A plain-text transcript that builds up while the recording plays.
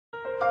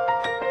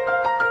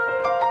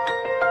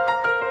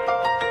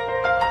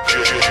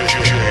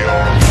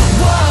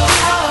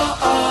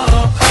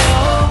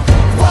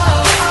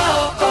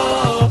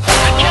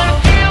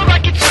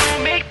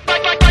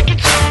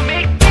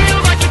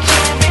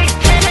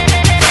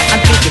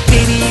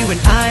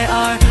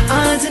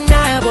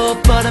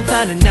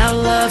finding out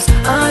love's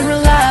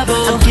unreliable.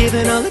 I'm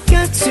giving all I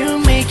got to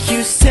make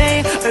you stay,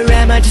 or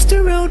am I just a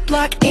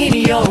roadblock in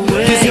your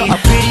way? Cause you're a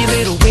pretty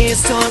little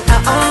windstorm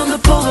out on the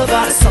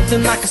boulevard. It's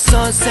something like a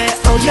sunset,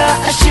 oh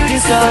yeah, a shooting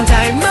star. And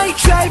I might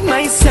drive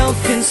myself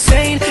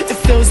insane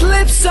if those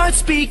lips start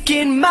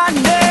speaking my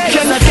name.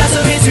 Cause I've got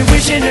some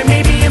intuition, or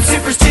maybe I'm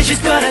superstitious,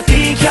 but I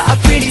think you're a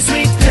pretty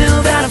sweet pill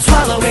that I'm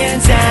swallowing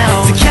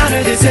down. To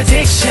counter this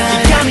addiction,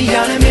 you got me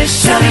on a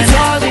mission. Tell me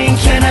darling,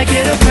 can I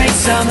get a break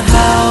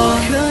somehow?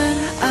 Could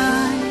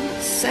I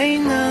say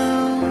no?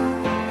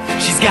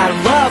 She's got a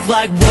love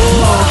like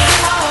whoa,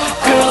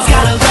 girls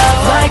got a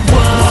love like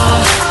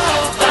whoa.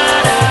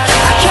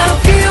 I kinda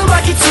feel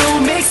like it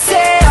don't make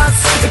sense,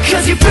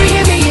 because you're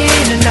bringing me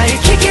in and now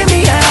you're kicking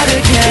me out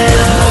again.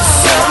 Love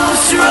so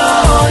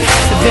strong,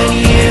 then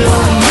you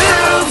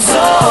moves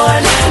on,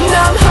 and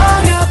I'm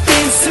hung up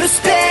in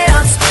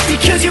suspense,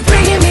 because you're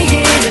bringing me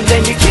in and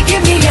then you're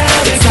kicking me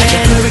out again. It's like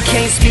a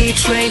hurricane speed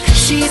train,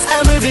 she's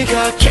a moving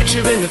car, catch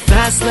her in the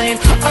fast lane.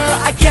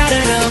 Oh, I gotta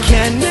know,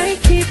 can I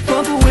keep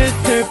up with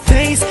her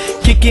pace?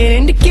 Kick it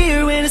into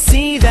gear when I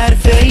see that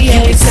face. You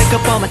can take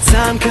up all my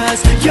time,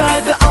 cause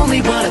you're the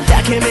only one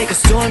that can make a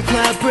storm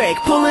cloud break,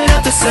 pulling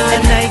up the sun.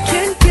 And I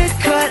can't get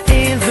caught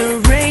in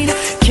the rain,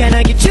 can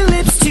I get your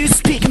lips to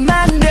speak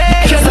my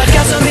name? Cause I've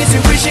got some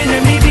intuition,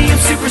 or maybe I'm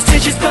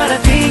superstitious, but I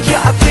think you're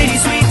a pretty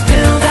sweet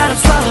pill that I'm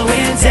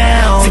swallowing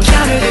down. To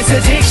counter this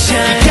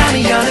addiction, you got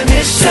me on a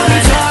mission. Tell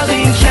me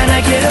darling, can I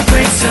get a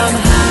break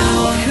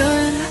somehow?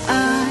 Could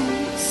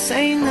I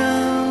say no?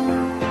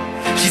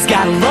 She's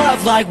got a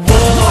love like whoa,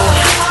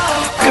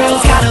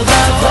 girls got a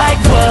love like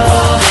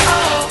whoa.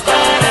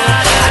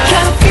 I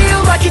kinda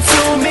feel like it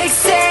don't make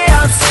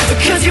sense,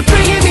 because you're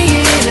bringing me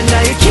in and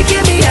now you're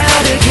kicking me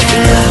out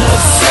again.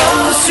 Love so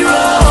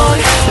strong,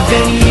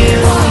 then you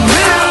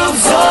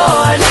moves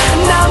on,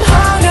 and I'm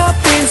hung up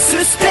in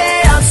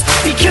suspense,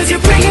 because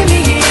you're bringing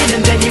me in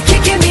and then you're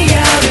kicking me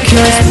out again.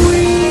 Cause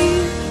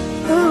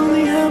we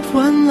only have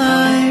one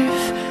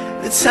life,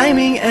 the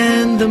timing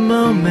and the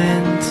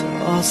moment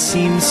all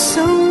seem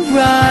so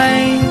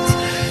right.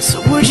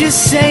 So would you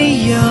say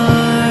your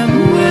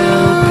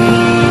will be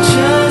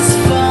just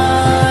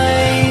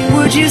fine?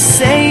 Would you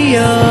say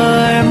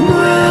your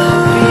will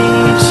be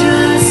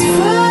just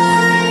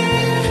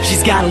fine?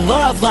 She's got a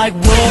love like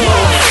whoa,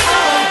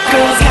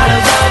 girls got a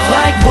love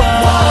like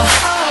whoa.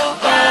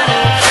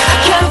 I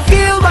kinda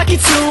feel like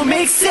it don't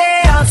make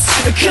sense,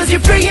 because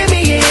you're bringing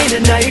me in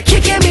and now you're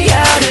kicking me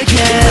out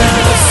again.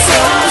 So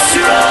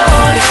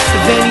strong,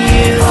 then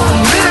you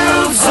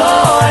moves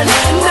on,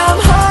 and I'm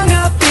hung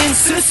up in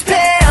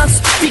suspense,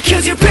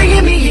 because you're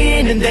bringing me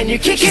in and then you're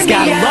kicking me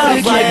out again. She's got a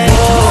love like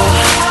whoa,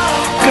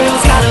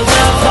 girls got a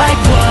love like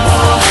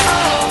whoa.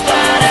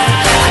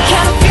 I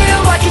kinda feel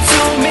like it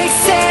don't make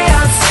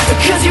sense,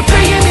 because you're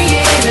bringing me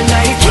in and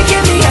now you're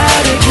kicking me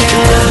out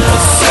again.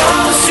 So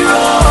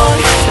strong,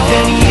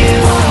 then you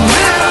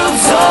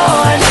moves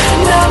on,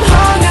 and I'm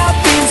hung up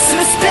in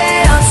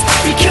suspense,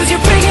 because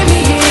you're bringing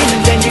me in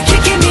and then you're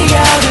kicking me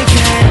out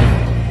again.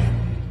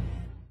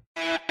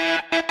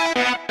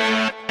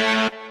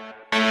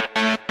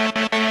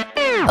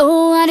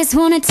 Oh, I just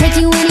wanna take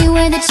you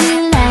anywhere that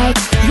you like.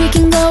 We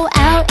can go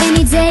out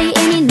any day,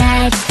 any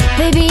night.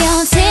 Baby,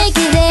 I'll take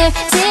you there,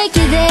 take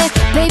you there.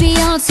 Baby,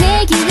 I'll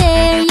take you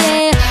there,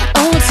 yeah.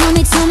 Oh, tell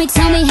me, tell me,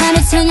 tell me how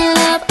to turn your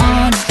love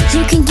on.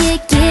 You can get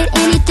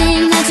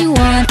anything that you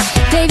want.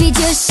 Baby,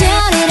 just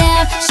shout it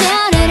out,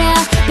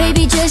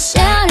 baby, just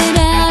shout it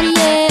out,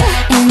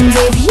 yeah. And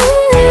if you